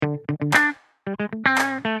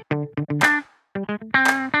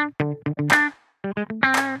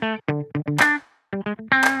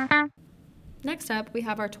we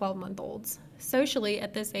have our 12-month-olds. Socially,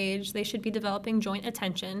 at this age, they should be developing joint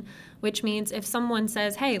attention, which means if someone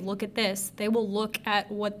says, hey, look at this, they will look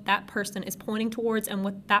at what that person is pointing towards and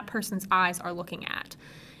what that person's eyes are looking at.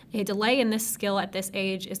 A delay in this skill at this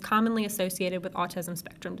age is commonly associated with autism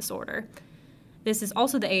spectrum disorder. This is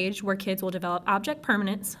also the age where kids will develop object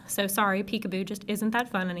permanence, so sorry, peekaboo just isn't that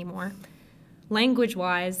fun anymore.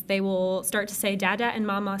 Language-wise, they will start to say dada and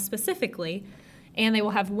mama specifically, and they will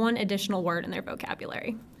have one additional word in their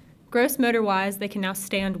vocabulary. Gross motor-wise, they can now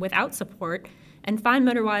stand without support, and fine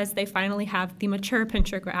motor-wise, they finally have the mature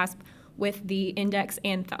pincher grasp with the index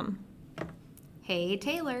and thumb. Hey,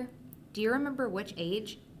 Taylor, do you remember which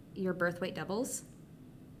age your birth weight doubles?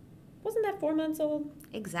 Wasn't that 4 months old?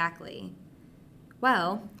 Exactly.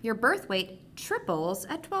 Well, your birth weight triples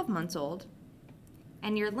at 12 months old,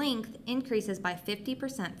 and your length increases by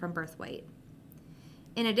 50% from birth weight.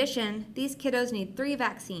 In addition, these kiddos need 3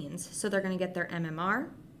 vaccines, so they're going to get their MMR,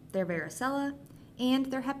 their varicella, and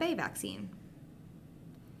their Hep A vaccine.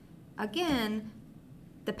 Again,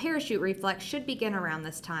 the parachute reflex should begin around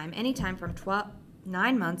this time, anytime from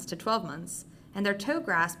 9 months to 12 months, and their toe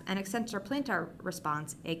grasp and extensor plantar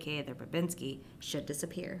response, aka their Babinski, should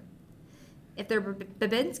disappear. If their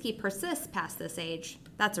Babinski persists past this age,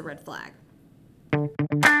 that's a red flag.